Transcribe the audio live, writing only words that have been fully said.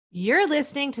You're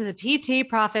listening to the PT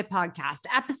Profit Podcast,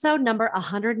 episode number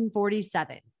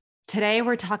 147. Today,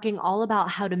 we're talking all about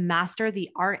how to master the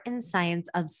art and science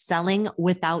of selling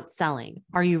without selling.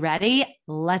 Are you ready?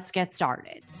 Let's get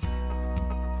started.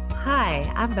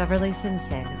 Hi, I'm Beverly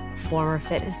Simpson, former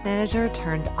fitness manager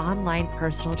turned online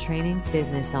personal training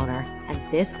business owner. And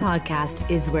this podcast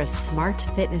is where smart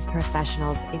fitness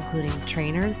professionals, including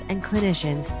trainers and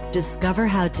clinicians, discover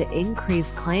how to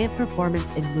increase client performance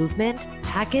in movement,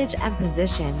 package and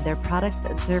position their products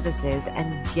and services,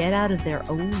 and get out of their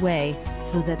own way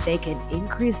so that they can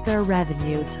increase their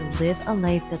revenue to live a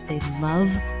life that they love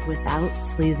without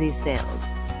sleazy sales.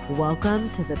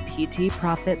 Welcome to the PT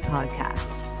Profit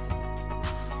Podcast.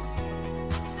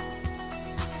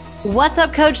 What's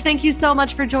up, Coach? Thank you so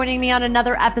much for joining me on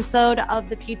another episode of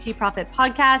the PT Profit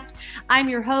Podcast. I'm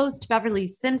your host, Beverly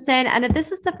Simpson. And if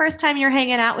this is the first time you're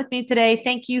hanging out with me today,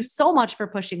 thank you so much for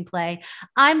pushing play.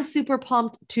 I'm super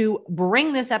pumped to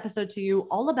bring this episode to you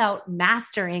all about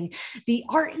mastering the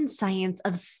art and science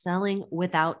of selling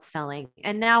without selling.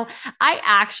 And now I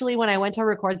actually, when I went to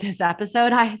record this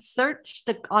episode, I searched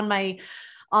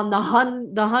on the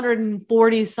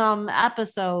 140 some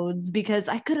episodes because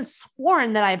I could have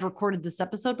sworn that I've recorded this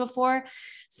episode before.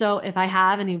 So if I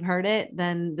have and you've heard it,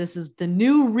 then this is the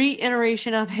new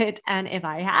reiteration of it. And if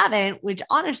I haven't, which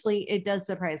honestly, it does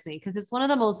surprise me because it's one of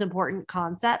the most important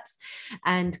concepts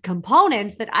and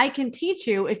components that I can teach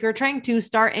you if you're trying to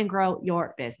start and grow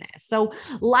your business. So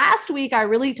last week, I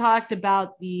really talked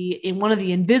about one of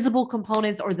the invisible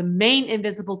components or the main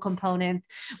invisible components,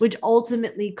 which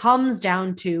ultimately comes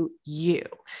down to you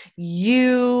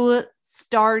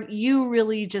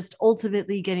really just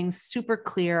ultimately getting super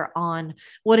clear on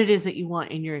what it is that you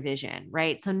want in your vision,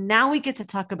 right? So now we get to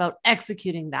talk about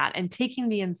executing that and taking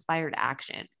the inspired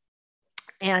action.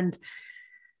 And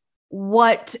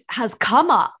what has come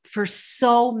up for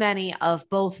so many of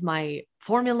both my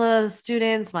formula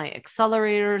students, my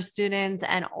accelerator students,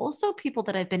 and also people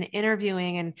that I've been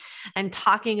interviewing and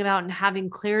talking about and having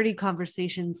clarity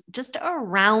conversations just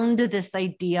around this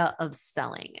idea of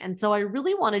selling. And so I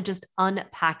really want to just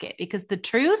unpack it because the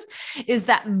truth is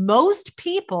that most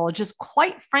people just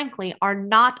quite frankly are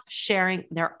not sharing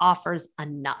their offers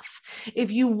enough.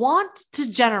 If you want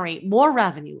to generate more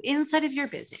revenue inside of your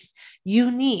business,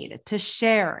 you need to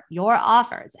share your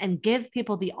offers and give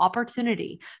people the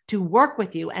opportunity to work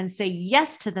with you and say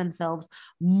yes to themselves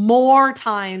more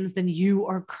times than you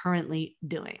are currently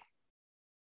doing.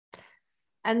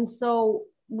 And so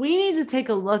we need to take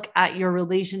a look at your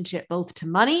relationship both to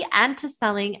money and to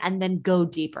selling and then go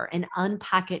deeper and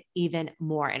unpack it even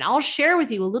more. And I'll share with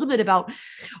you a little bit about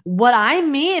what I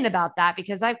mean about that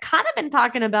because I've kind of been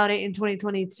talking about it in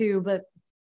 2022, but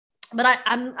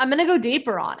I'm going to go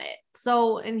deeper on it.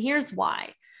 So, and here's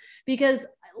why, because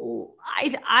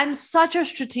I'm such a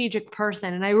strategic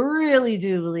person and I really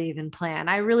do believe in plan.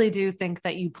 I really do think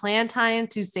that you plan time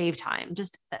to save time,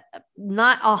 just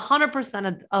not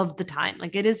 100% of the time.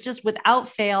 Like it is just without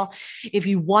fail. If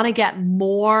you want to get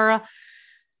more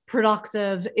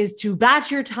productive is to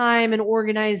batch your time and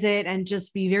organize it and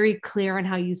just be very clear on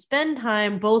how you spend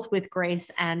time, both with grace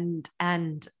and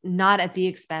not at the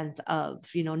expense of,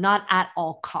 not at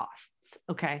all costs.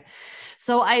 Okay.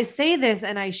 So I say this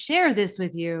and I share this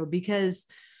with you because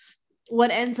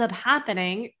what ends up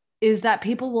happening is that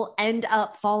people will end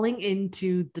up falling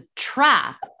into the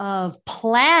trap of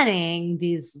planning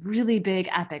these really big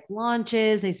epic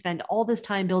launches. They spend all this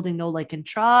time building know, like, and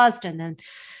trust. And then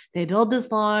they build this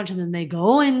launch and then they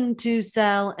go into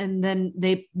sell and then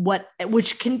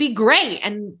which can be great.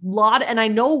 And I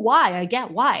know why. I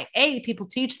get why. A, people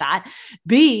teach that.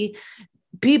 B,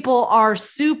 people are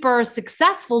super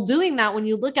successful doing that when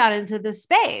you look out into the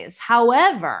space.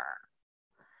 However,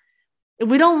 if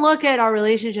we don't look at our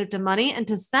relationship to money and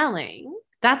to selling,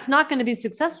 that's not going to be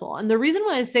successful. And the reason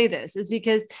why I say this is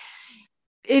because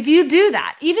if you do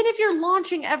that, even if you're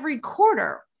launching every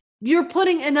quarter, you're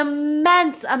putting an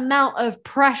immense amount of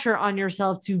pressure on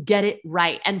yourself to get it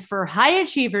right. And for high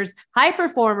achievers, high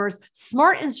performers,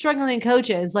 smart and struggling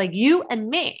coaches like you and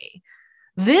me,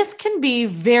 this can be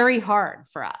very hard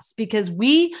for us because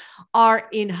we are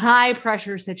in high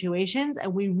pressure situations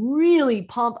and we really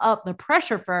pump up the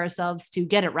pressure for ourselves to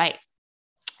get it right.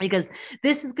 Because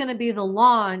this is going to be the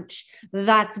launch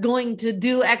that's going to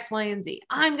do X, Y, and Z.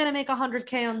 I'm going to make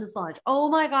 100K on this launch. Oh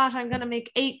my gosh, I'm going to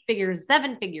make 8 figures,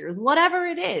 7 figures, whatever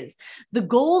it is. The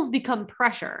goals become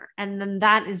pressure. And then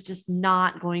that is just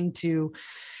not going to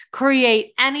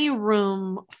create any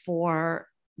room for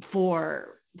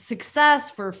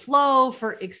success, for flow,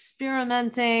 for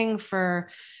experimenting, for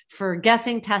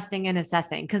guessing, testing, and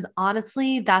assessing. Because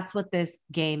honestly, that's what this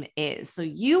game is. So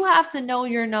you have to know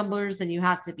your numbers and you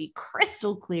have to be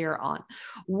crystal clear on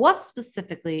what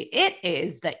specifically it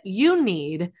is that you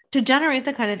need to generate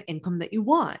the kind of income that you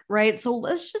want, right? So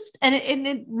let's just, and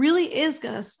it really is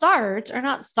going to start, or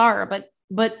not start,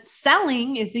 but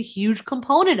selling is a huge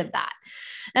component of that.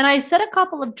 And I said a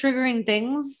couple of triggering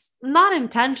things, not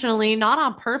intentionally, not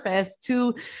on purpose,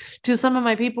 to some of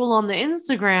my people on the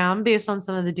Instagram based on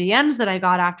some of the DMs that I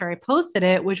got after I posted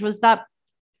it, which was that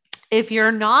if you're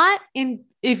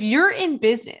in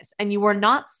business and you are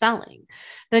not selling,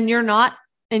 then you're not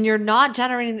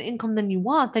generating the income that you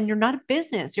want, then you're not a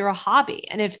business, you're a hobby.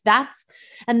 And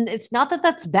it's not that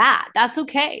that's bad. That's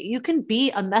okay. You can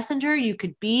be a messenger. You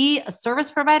could be a service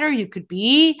provider. You could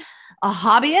be a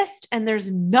hobbyist, and there's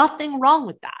nothing wrong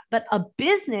with that. But a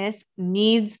business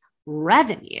needs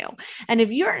revenue. And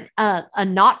if you're a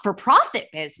not-for-profit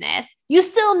business, you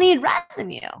still need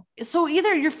revenue. So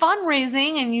either you're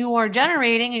fundraising and you are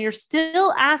generating and you're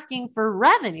still asking for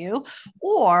revenue,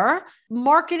 or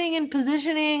marketing and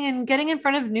positioning and getting in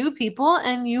front of new people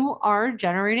and you are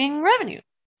generating revenue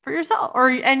for yourself,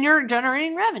 and you're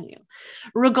generating revenue.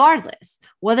 Regardless,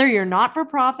 whether you're not for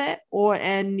profit or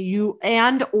you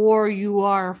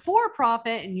are for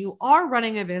profit and you are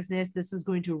running a business, this is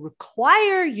going to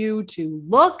require you to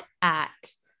look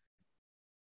at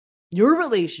your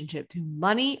relationship to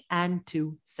money and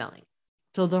to selling.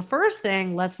 So the first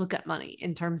thing, let's look at money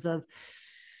in terms of,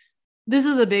 this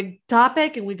is a big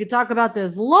topic and we could talk about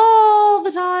this all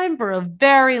the time for a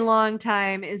very long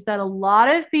time, is that a lot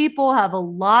of people have a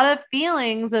lot of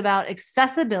feelings about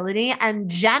accessibility and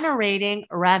generating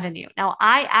revenue. Now,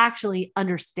 I actually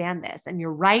understand this, and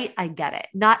you're right. I get it.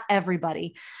 Not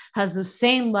everybody has the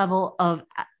same level of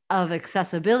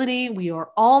accessibility. We are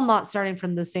all not starting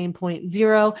from the same point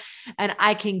zero. And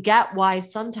I can get why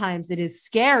sometimes it is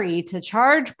scary to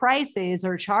charge prices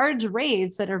or charge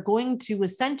rates that are going to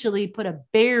essentially put a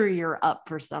barrier up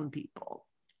for some people.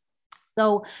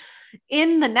 So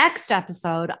in the next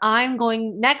episode,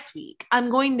 next week, I'm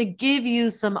going to give you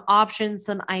some options,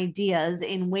 some ideas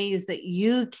in ways that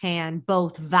you can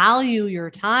both value your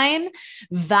time,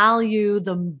 value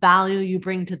the value you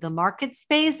bring to the market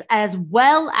space, as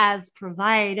well as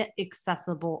provide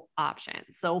accessible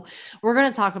options. So we're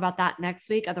going to talk about that next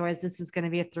week. Otherwise, this is going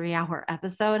to be a 3-hour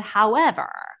episode.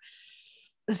 However,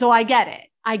 so I get it.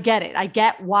 I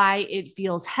get why it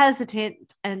feels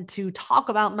hesitant and to talk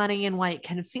about money, and why it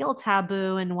can feel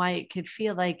taboo, and why it could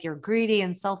feel like you're greedy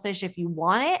and selfish. If you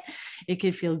want it, it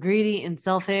could feel greedy and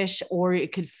selfish, or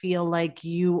it could feel like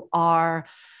you are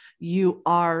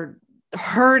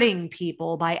hurting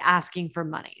people by asking for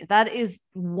money. That is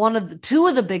two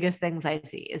of the biggest things I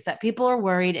see, is that people are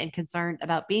worried and concerned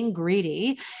about being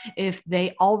greedy if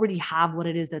they already have what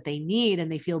it is that they need,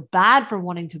 and they feel bad for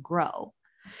wanting to grow.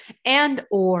 And,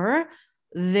 or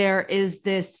there is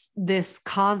this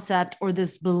concept or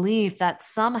this belief that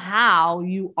somehow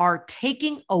you are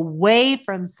taking away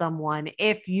from someone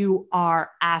if you are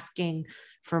asking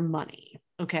for money.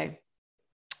 Okay.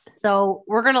 So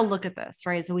we're going to look at this,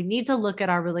 right? So we need to look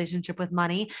at our relationship with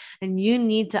money, and you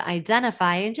need to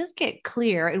identify and just get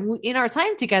clear. And in our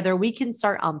time together, we can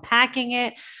start unpacking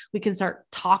it. We can start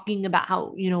talking about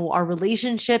how, our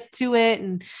relationship to it,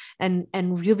 and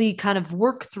really kind of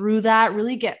work through that,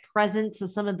 really get present to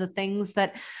some of the things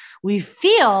that we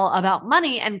feel about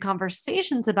money and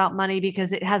conversations about money,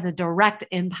 because it has a direct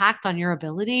impact on your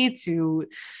ability to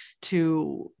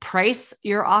price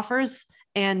your offers,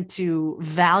 and to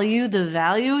value the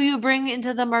value you bring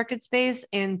into the market space,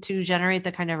 and to generate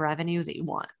the kind of revenue that you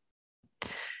want.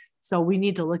 So we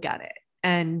need to look at it.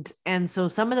 And so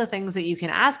some of the things that you can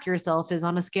ask yourself is,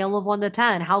 on a scale of 1 to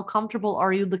 10, how comfortable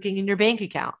are you looking in your bank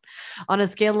account? On a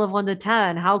scale of 1 to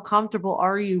 10, how comfortable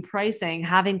are you pricing,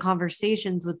 having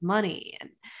conversations with money?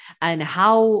 And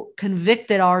how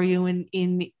convicted are you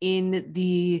in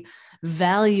the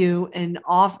value and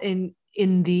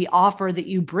in the offer that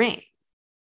you bring?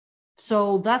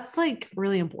 So that's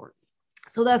really important.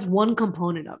 So that's one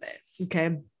component of it.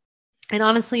 Okay. And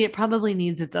honestly, it probably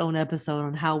needs its own episode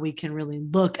on how we can really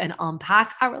look and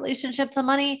unpack our relationship to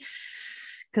money.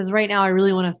 Because right now I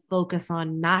really want to focus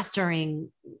on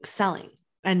mastering selling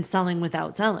and selling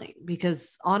without selling,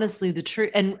 because honestly, the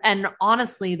truth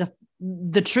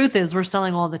the truth is we're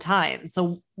selling all the time.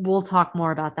 So we'll talk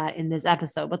more about that in this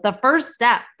episode. But the first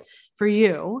step for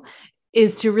you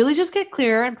is to really just get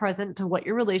clear and present to what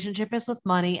your relationship is with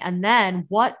money. And then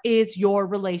what is your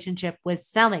relationship with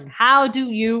selling? How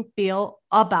do you feel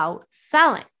about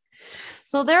selling?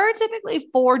 So there are typically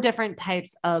four different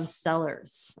types of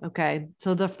sellers. Okay.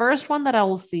 So the first one that I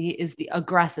will see is the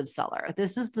aggressive seller.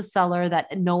 This is the seller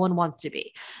that no one wants to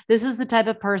be. This is the type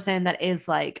of person that is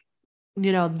like,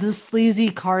 the sleazy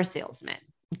car salesman.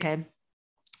 Okay.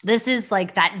 This is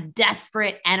like that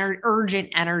desperate, urgent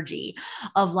energy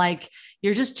of like,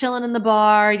 you're just chilling in the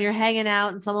bar and you're hanging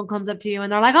out and someone comes up to you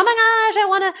and they're like, oh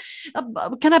my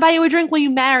gosh, can I buy you a drink? Will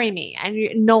you marry me?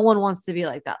 And no one wants to be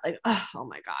like that. Like, oh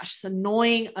my gosh, it's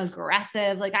annoying,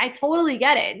 aggressive. Like, I totally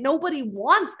get it. Nobody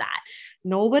wants that.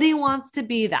 Nobody wants to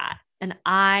be that. And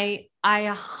I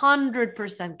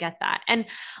 100% get that. And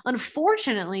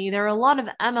unfortunately, there are a lot of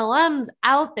MLMs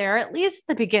out there, at least at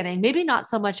the beginning, maybe not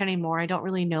so much anymore. I don't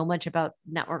really know much about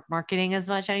network marketing as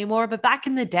much anymore, but back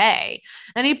in the day,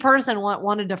 any person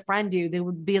wanted to friend you, they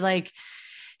would be like,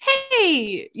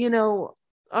 hey,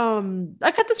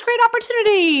 I got this great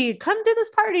opportunity. Come to this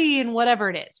party and whatever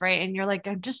it is. Right. And you're like,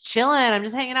 I'm just chilling. I'm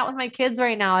just hanging out with my kids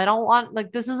right now. I don't want,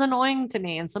 like, this is annoying to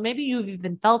me. And so maybe you've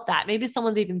even felt that. Maybe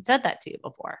someone's even said that to you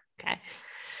before. Okay.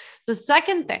 The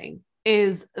second thing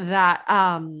is that,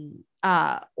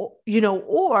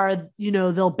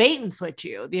 they'll bait and switch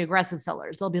you, the aggressive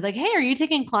sellers. They'll be like, hey, are you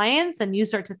taking clients? And you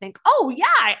start to think, oh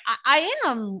yeah, I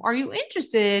am. Are you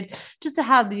interested? Just to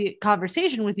have the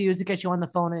conversation with you to get you on the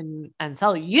phone and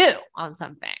sell you on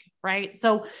something. Right.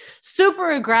 So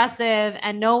super aggressive,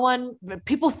 and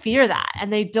people fear that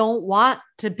and they don't want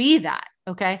to be that.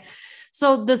 Okay.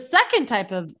 So the second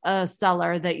type of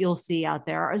seller that you'll see out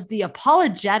there is the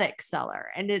apologetic seller.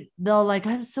 And they'll like,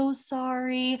 I'm so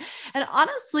sorry. And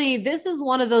honestly, this is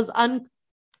one of those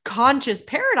unconscious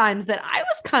paradigms that I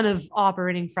was kind of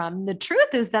operating from. The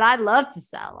truth is that I love to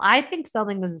sell. I think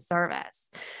selling is a service.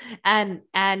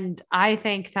 And I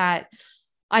think that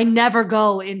I never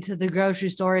go into the grocery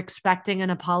store expecting an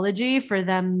apology for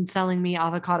them selling me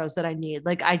avocados that I need.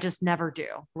 Like, I just never do.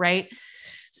 Right.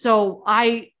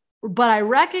 But I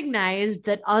recognized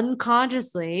that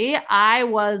unconsciously I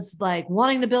was like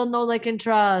wanting to build know, like, and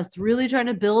trust, really trying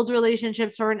to build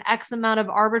relationships for an X amount of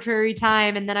arbitrary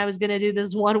time. And then I was going to do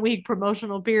this 1 week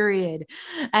promotional period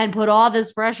and put all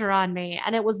this pressure on me.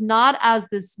 And it was not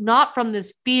from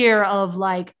this fear of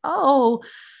like, oh,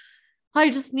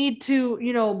 I just need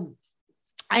to,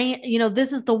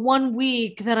 this is the 1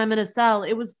 week that I'm going to sell.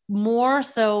 It was more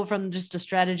so from just a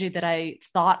strategy that I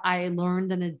thought I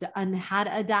learned and had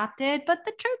adapted. But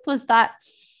the truth was that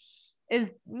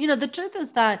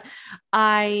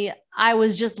I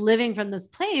was just living from this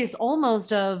place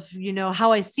almost of,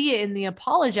 how I see it in the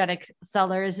apologetic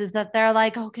sellers is that they're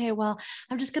like, okay, well,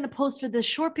 I'm just going to post for this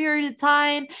short period of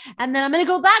time. And then I'm going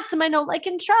to go back to my know, like,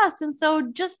 and trust. And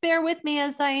so just bear with me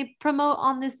as I promote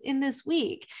on this in this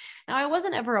week. Now, I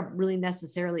wasn't ever really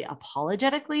necessarily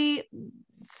apologetically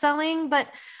selling, but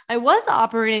I was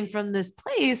operating from this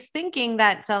place thinking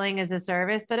that selling is a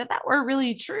service. But if that were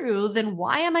really true, then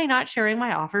why am I not sharing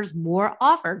my offers more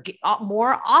often,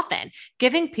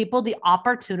 giving people the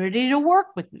opportunity to work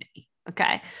with me?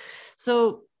 Okay.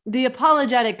 So the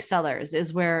apologetic sellers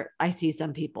is where I see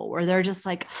some people where they're just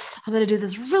like, I'm going to do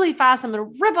this really fast. I'm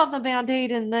going to rip off the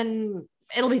Band-Aid and then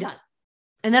it'll be done.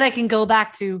 And then I can go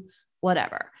back to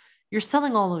whatever. You're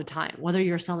selling all the time, whether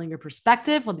you're selling your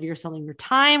perspective, whether you're selling your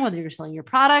time, whether you're selling your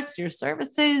products, your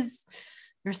services,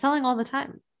 you're selling all the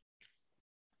time.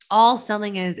 All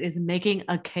selling is making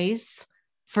a case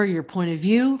for your point of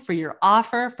view, for your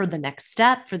offer, for the next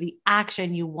step, for the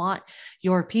action you want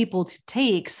your people to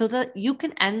take so that you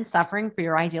can end suffering for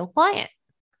your ideal client.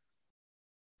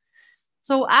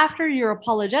 So after your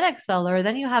apologetic seller,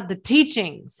 then you have the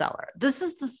teaching seller. This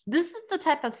is the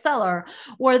type of seller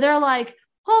where they're like,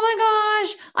 oh my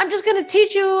gosh, I'm just going to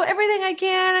teach you everything I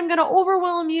can. I'm going to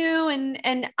overwhelm you and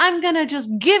I'm going to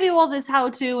just give you all this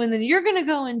how-to, and then you're going to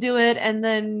go and do it. And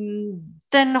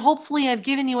then hopefully I've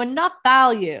given you enough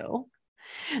value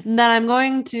that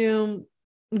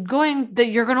that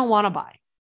you're going to want to buy.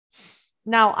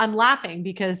 Now I'm laughing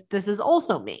because this is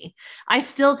also me. I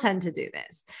still tend to do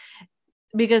this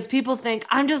because people think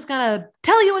I'm just going to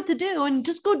tell you what to do and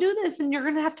just go do this. And you're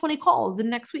going to have 20 calls in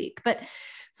next week. But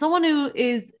someone who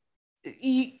is,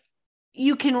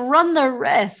 you can run the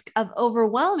risk of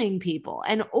overwhelming people,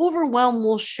 and overwhelm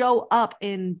will show up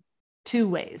in two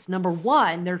ways. Number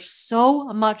one, there's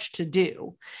so much to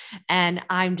do and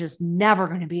I'm just never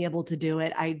going to be able to do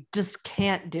it. I just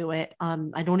can't do it.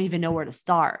 I don't even know where to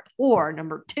start. Or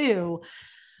number two,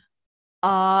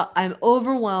 I'm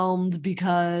overwhelmed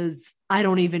because I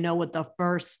don't even know what the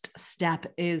first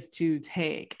step is to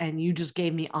take. And you just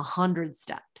gave me 100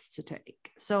 steps to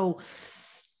take. So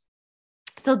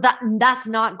So that's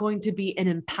not going to be an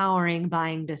empowering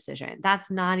buying decision.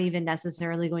 That's not even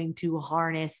necessarily going to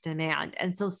harness demand.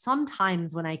 And so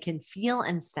sometimes when I can feel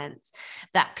and sense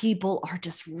that people are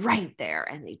just right there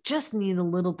and they just need a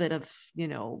little bit of,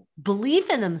 belief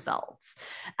in themselves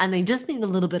and they just need a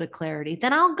little bit of clarity,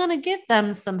 then I'm going to give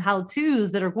them some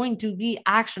how-tos that are going to be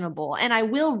actionable. And I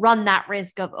will run that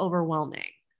risk of overwhelming.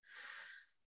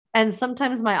 And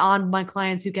sometimes my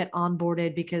clients who get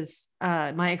onboarded, because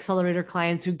my accelerator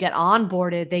clients who get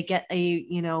onboarded, they get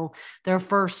their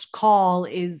first call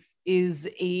is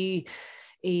a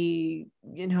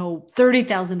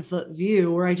 30,000 foot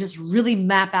view where I just really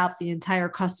map out the entire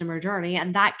customer journey.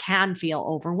 And that can feel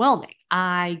overwhelming.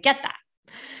 I get that.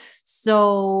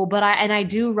 So, I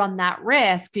do run that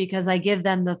risk because I give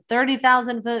them the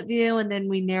 30,000 foot view and then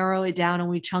we narrow it down and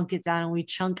we chunk it down and we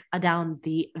chunk down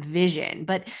the vision.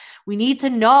 But we need to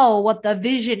know what the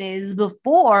vision is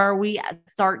before we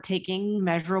start taking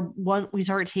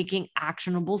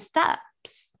actionable steps.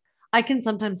 I can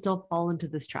sometimes still fall into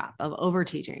this trap of over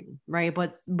teaching, right?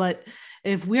 But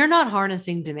if we're not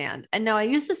harnessing demand, and now I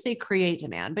used to say create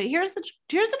demand, but here's the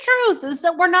truth is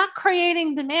that we're not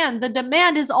creating demand. The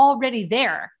demand is already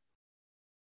there.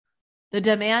 The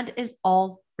demand is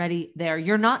already there.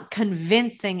 You're not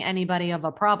convincing anybody of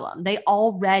a problem. They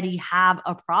already have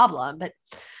a problem.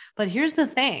 But here's the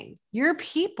thing. Your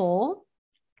people,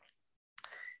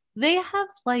 they have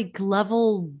like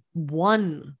level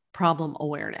 1 problem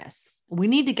awareness. We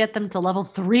need to get them to level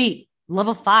 3,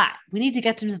 level 5. We need to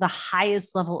get them to the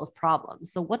highest level of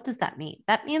problems. So what does that mean?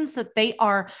 That means that they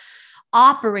are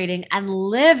operating and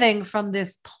living from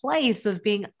this place of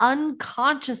being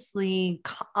unconsciously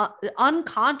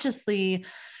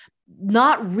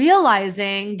not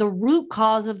realizing the root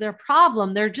cause of their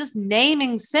problem. They're just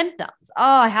naming symptoms.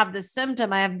 Oh, I have this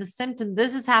symptom. I have this symptom.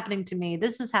 This is happening to me.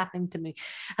 This is happening to me.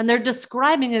 And they're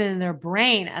describing it in their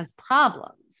brain as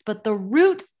problems. But the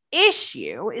root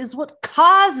issue is what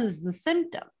causes the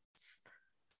symptoms,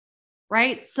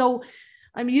 right? So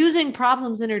I'm using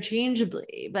problems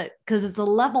interchangeably, but because it's a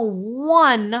level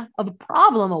 1 of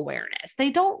problem awareness.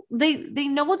 They know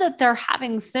that they're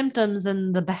having symptoms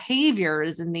and the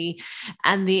behaviors and the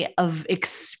of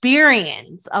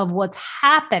experience of what's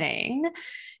happening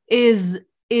is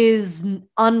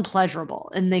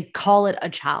unpleasurable, and they call it a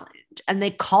challenge and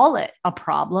they call it a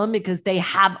problem because they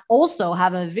also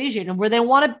have a vision of where they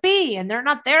want to be and they're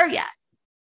not there yet.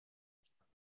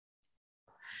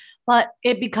 But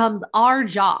it becomes our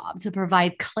job to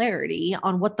provide clarity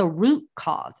on what the root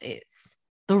cause is,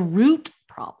 the root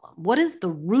problem. What is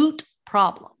the root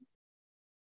problem?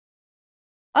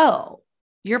 Oh,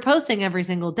 you're posting every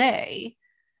single day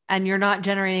and you're not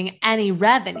generating any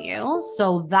revenue.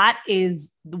 So that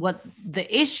is what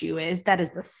the issue is. That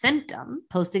is the symptom,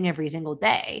 posting every single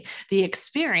day. The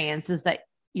experience is that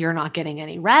you're not getting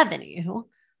any revenue.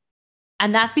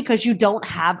 And that's because you don't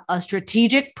have a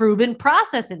strategic, proven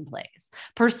process in place,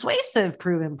 persuasive,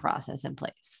 proven process in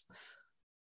place,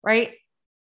 right?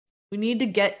 We need to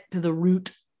get to the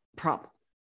root problem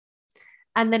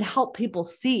and then help people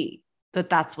see that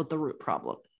that's what the root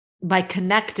problem is by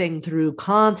connecting through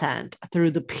content, through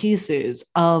the pieces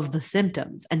of the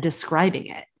symptoms and describing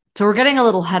it. So we're getting a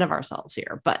little ahead of ourselves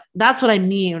here, but that's what I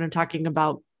mean when I'm talking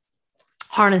about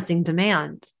harnessing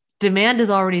demand. Demand is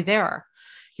already there.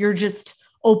 You're just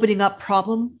opening up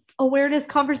problem awareness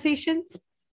conversations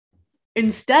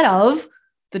instead of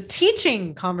the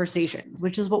teaching conversations,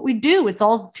 which is what we do. It's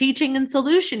all teaching and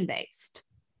solution based.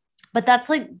 But that's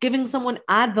like giving someone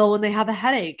Advil when they have a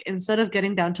headache instead of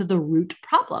getting down to the root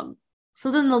problem.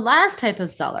 So then the last type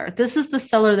of seller, this is the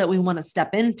seller that we want to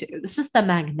step into. This is the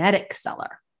magnetic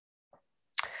seller.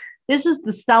 This is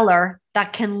the seller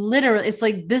that can literally, it's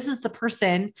like, this is the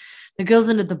person that goes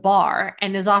into the bar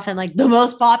and is often like the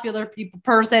most popular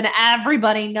person.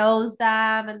 Everybody knows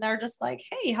them. And they're just like,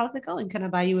 hey, how's it going? Can I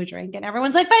buy you a drink? And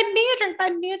everyone's like, buy me a drink,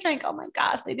 buy me a drink. Oh my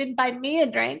gosh, they didn't buy me a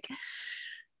drink.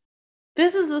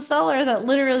 This is the seller that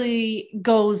literally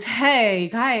goes, hey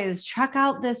guys, check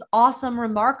out this awesome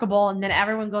Remarkable. And then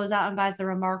everyone goes out and buys the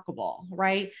Remarkable,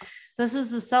 right? This is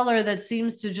the seller that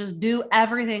seems to just do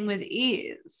everything with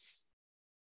ease.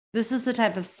 This is the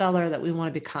type of seller that we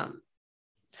want to become.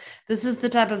 This is the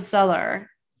type of seller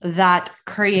that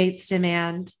creates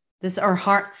demand. This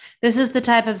is the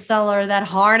type of seller that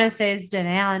harnesses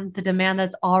demand, the demand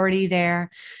that's already there.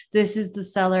 This is the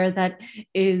seller that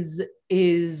is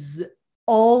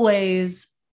always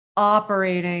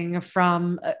operating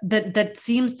from that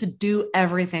seems to do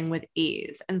everything with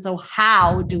ease. And so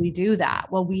how do we do that?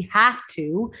 Well, we have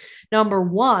to, number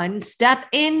one, step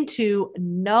into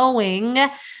knowing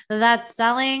that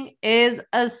selling is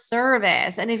a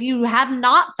service. And if you have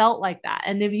not felt like that,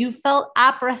 and if you felt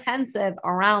apprehensive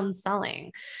around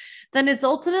selling, then it's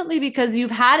ultimately because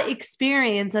you've had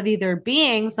experience of either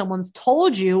being someone's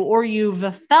told you, or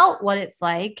you've felt what it's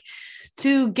like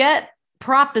to get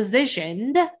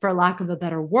propositioned, for lack of a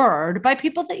better word, by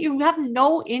people that you have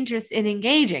no interest in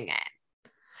engaging in,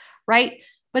 right?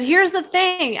 But here's the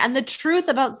thing, and the truth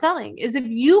about selling is if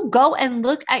you go and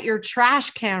look at your trash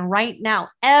can right now,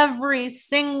 every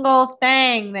single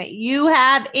thing that you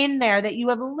have in there that you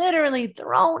have literally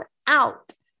thrown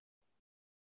out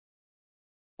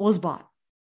was bought,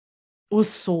 was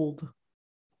sold.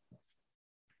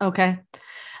 Okay.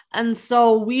 And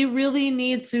so we really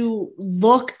need to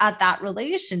look at that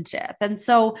relationship. And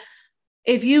so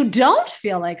if you don't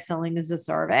feel like selling is a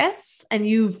service and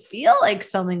you feel like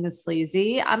selling is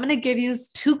sleazy, I'm going to give you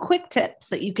 2 quick tips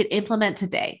that you can implement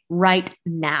today, right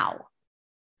now,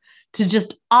 to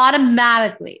just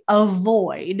automatically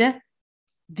avoid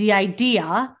the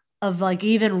idea of like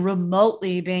even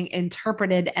remotely being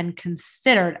interpreted and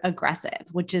considered aggressive,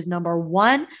 which is number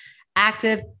 1,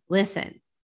 active listen.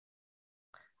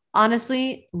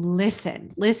 Honestly,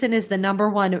 listen. Listen is the number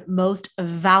 1 most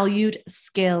valued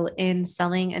skill in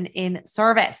selling and in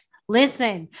service.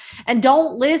 Listen, and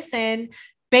don't listen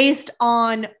based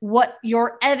on what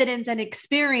your evidence and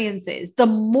experience is. The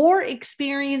more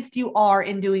experienced you are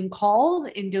in doing calls,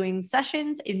 in doing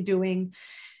sessions, in doing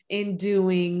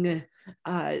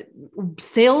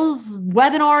sales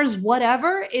webinars,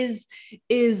 whatever, is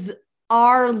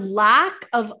our lack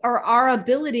of, or our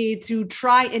ability to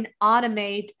try and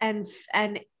automate and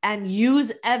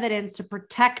use evidence to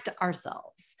protect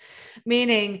ourselves.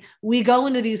 Meaning we go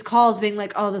into these calls being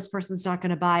like, oh, this person's not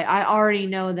going to buy. I already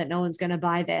know that no one's going to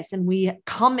buy this. And we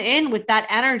come in with that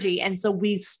energy. And so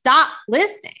we stop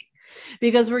listening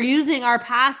because we're using our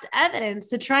past evidence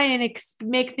to try and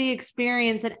make the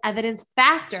experience and evidence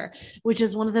faster, which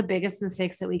is one of the biggest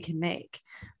mistakes that we can make.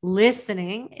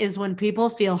 Listening is when people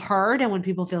feel heard, and when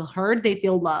people feel heard, they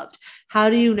feel loved. How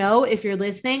do you know if you're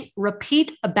listening?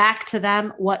 Repeat back to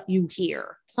them what you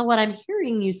hear. So what I'm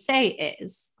hearing you say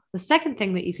is, the second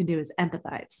thing that you can do is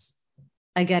empathize.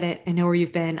 I get it. I know where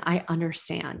you've been. I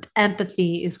understand.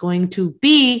 Empathy is going to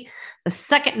be the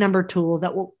second number tool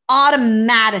that will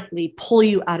automatically pull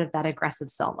you out of that aggressive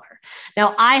seller.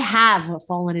 Now, I have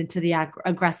fallen into the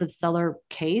aggressive seller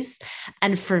case.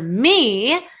 And for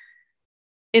me,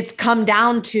 it's come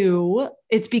down to,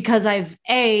 it's because I've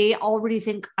already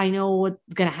think I know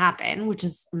what's going to happen, which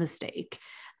is a mistake.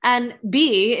 And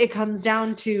B, it comes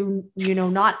down to,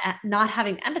 not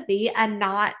having empathy and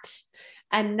not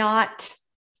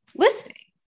listening.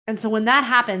 And so when that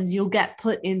happens, you'll get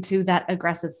put into that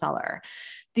aggressive seller.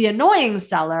 The annoying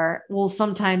seller will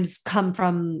sometimes come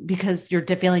from because you're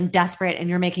feeling desperate and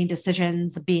you're making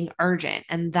decisions being urgent,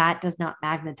 and that does not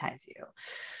magnetize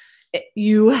you.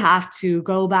 You have to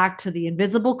go back to the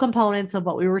invisible components of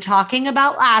what we were talking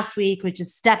about last week, which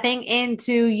is stepping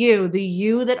into you, the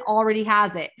you that already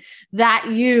has it. That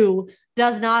you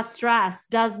does not stress,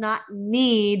 does not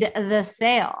need the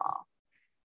sale.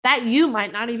 That you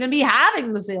might not even be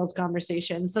having the sales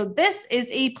conversation. So this is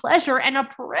a pleasure and a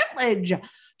privilege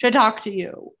to talk to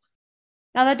you.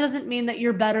 Now, that doesn't mean that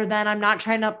you're better than. I'm not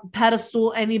trying to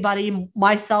pedestal anybody,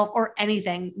 myself, or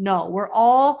anything. No, we're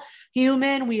all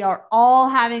human. We are all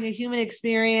having a human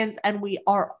experience, and we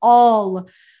are all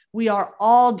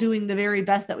doing the very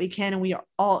best that we can, and we are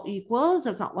all equals.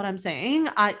 That's not what I'm saying.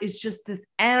 It's just this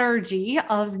energy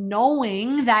of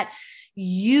knowing that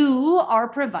you are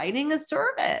providing a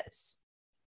service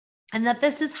and that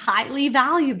this is highly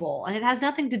valuable. And it has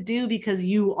nothing to do because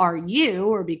you are you,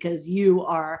 or because you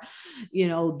are,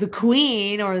 the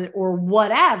queen or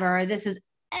whatever. This is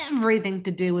everything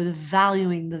to do with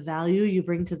valuing the value you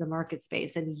bring to the market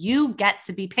space. And you get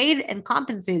to be paid and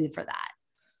compensated for that.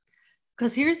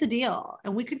 Because here's the deal,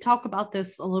 and we could talk about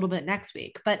this a little bit next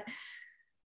week, but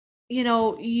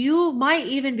you might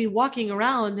even be walking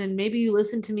around, and maybe you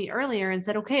listened to me earlier and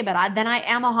said, okay, but then I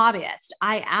am a hobbyist.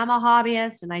 I am a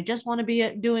hobbyist and I just want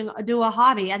to do a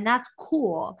hobby, and that's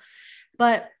cool.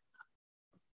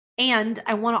 And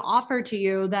I want to offer to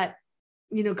you that,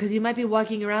 because you might be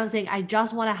walking around saying, I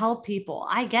just want to help people.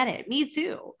 I get it. Me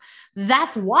too.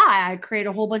 That's why I create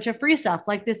a whole bunch of free stuff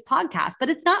like this podcast, but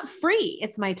it's not free.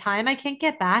 It's my time I can't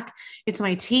get back. It's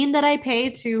my team that I pay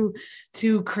to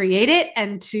create it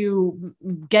and to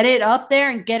get it up there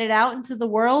and get it out into the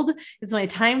world. It's my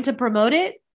time to promote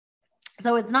it.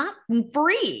 So it's not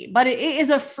free, but it is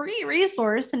a free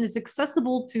resource and it's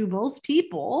accessible to most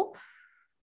people,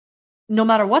 no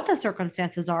matter what the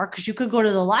circumstances are, because you could go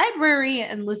to the library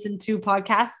and listen to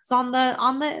podcasts on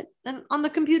the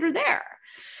computer there.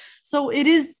 So it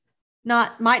is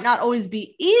might not always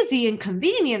be easy and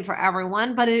convenient for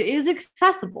everyone, but it is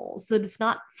accessible. So it's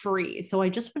not free. So I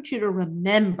just want you to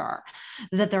remember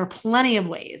that there are plenty of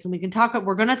ways, and we're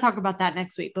going to talk about that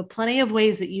next week, but plenty of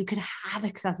ways that you can have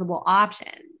accessible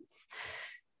options.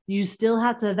 You still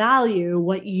have to value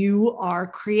what you are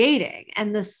creating.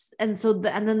 And then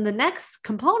the next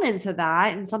component to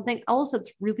that, and something else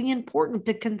that's really important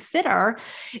to consider,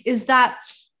 is that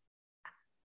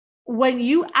when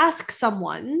you ask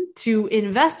someone to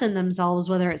invest in themselves,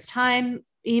 whether it's time,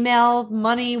 email,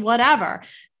 money, whatever,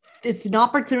 it's an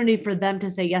opportunity for them to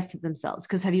say yes to themselves.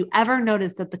 Because have you ever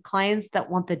noticed that the clients that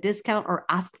want the discount or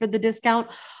ask for the discount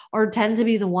or tend to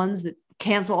be the ones that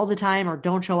cancel all the time or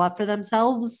don't show up for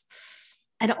themselves?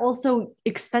 And also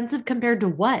expensive compared to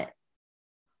what?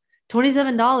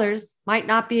 $27 might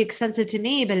not be expensive to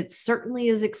me, but it certainly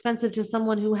is expensive to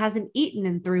someone who hasn't eaten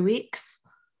in 3 weeks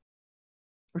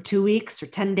or 2 weeks or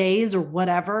 10 days or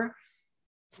whatever.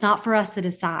 It's not for us to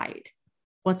decide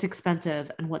what's expensive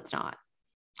and what's not.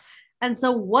 And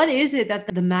so what is it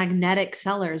that the magnetic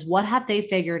sellers, what have they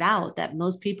figured out that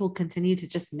most people continue to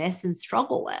just miss and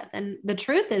struggle with? And the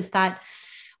truth is that,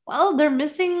 well, they're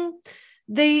missing,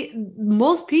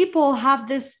 most people have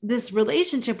this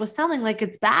relationship with selling like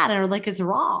it's bad or like it's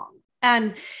wrong.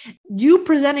 And you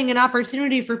presenting an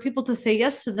opportunity for people to say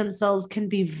yes to themselves can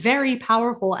be very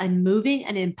powerful and moving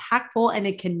and impactful, and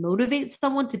it can motivate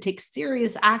someone to take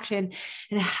serious action.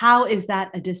 And how is that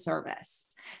a disservice?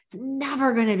 It's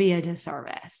never going to be a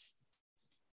disservice.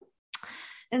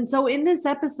 And so in this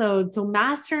episode,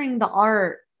 mastering the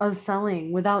art of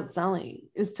selling without selling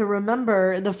is to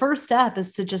remember the first step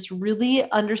is to just really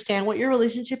understand what your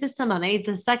relationship is to money.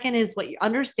 The second is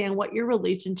understand what your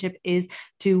relationship is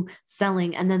to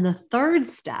selling. And then the third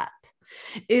step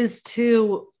is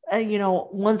to,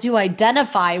 once you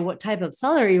identify what type of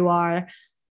seller you are,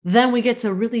 then we get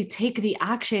to really take the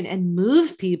action and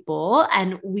move people,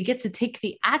 and we get to take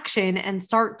the action and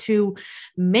start to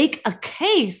make a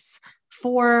case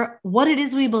for what it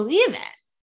is we believe in.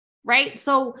 Right.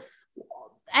 So,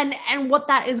 and what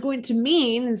that is going to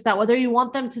mean is that whether you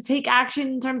want them to take action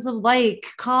in terms of like,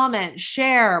 comment,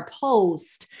 share,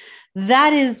 post,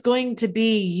 that is going to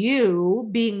be you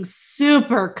being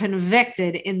super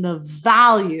convicted in the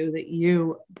value that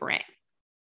you bring.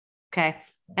 Okay.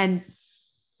 And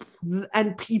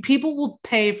people will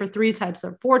pay for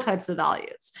 4 types of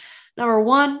values. Number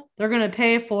one, they're going to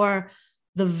pay for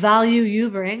the value you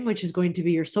bring, which is going to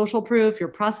be your social proof, your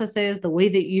processes, the way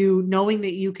that knowing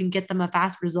that you can get them a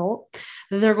fast result.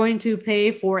 They're going to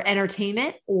pay for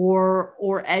entertainment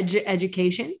or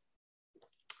education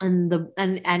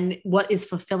and what is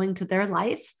fulfilling to their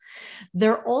life.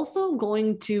 They're also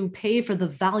going to pay for the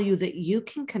value that you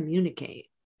can communicate.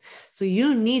 So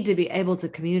you need to be able to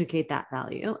communicate that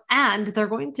value, and they're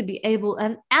going to be able,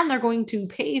 and they're going to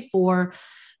pay for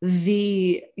does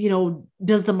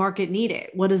the market need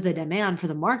it? What is the demand for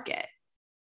the market?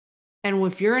 And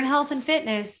if you're in health and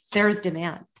fitness, there's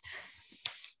demand.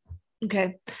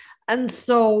 Okay. And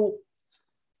so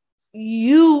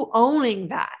you owning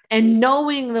that and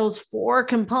knowing those 4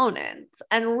 components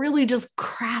and really just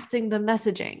crafting the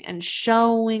messaging and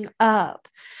showing up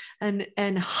and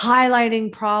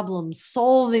highlighting problems,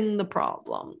 solving the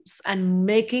problems, and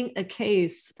making a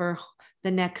case for the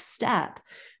next step.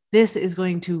 This is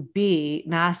going to be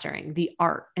mastering the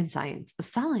art and science of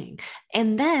selling,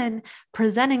 and then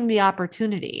presenting the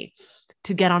opportunity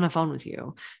to get on a phone with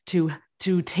you, to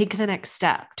take the next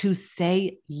step, to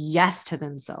say yes to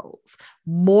themselves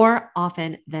more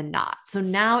often than not. So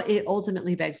now it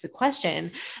ultimately begs the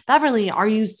question, Beverly, are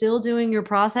you still doing your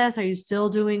process? Are you still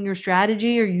doing your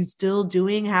strategy? Are you still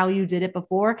doing how you did it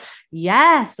before?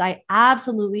 Yes, I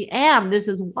absolutely am. This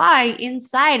is why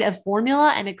inside of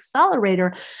Formula and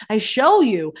Accelerator, I show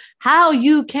you how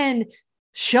you can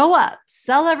show up,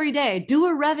 sell every day, do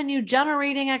a revenue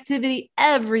generating activity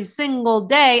every single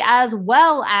day, as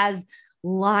well as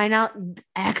line out,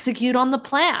 execute on the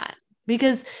plan.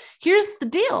 Because here's the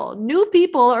deal. New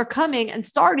people are coming and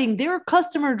starting their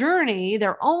customer journey,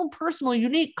 their own personal,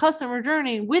 unique customer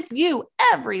journey with you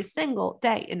every single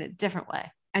day in a different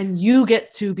way. And you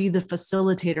get to be the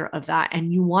facilitator of that.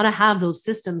 And you want to have those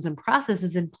systems and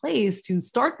processes in place to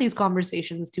start these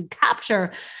conversations, to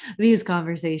capture these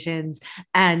conversations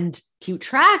and keep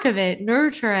track of it,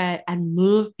 nurture it, and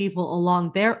move people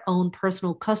along their own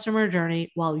personal customer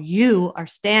journey while you are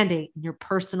standing in your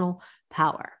personal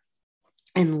power.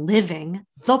 and living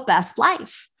the best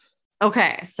life.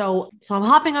 Okay, so I'm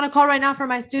hopping on a call right now for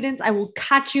my students. I will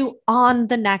catch you on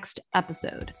the next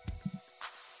episode.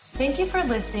 Thank you for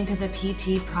listening to the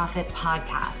PT Profit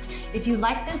Podcast. If you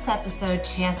like this episode,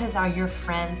 chances are your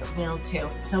friends will too.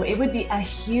 So it would be a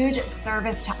huge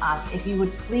service to us if you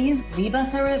would please leave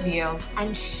us a review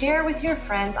and share with your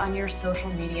friends on your social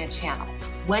media channels.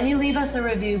 When you leave us a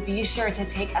review, be sure to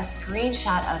take a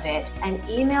screenshot of it and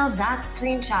email that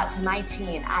screenshot to my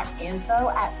team at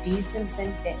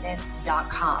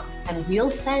info@bsimpsonfitness.com. And we'll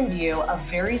send you a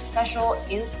very special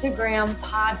Instagram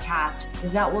podcast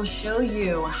that will show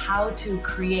you how to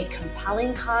create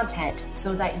compelling content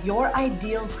so that your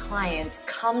ideal clients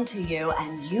come to you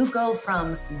and you go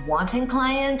from wanting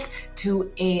clients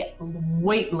to a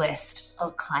wait list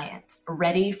of clients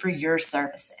ready for your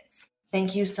services.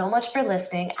 Thank you so much for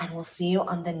listening, and we'll see you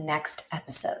on the next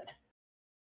episode.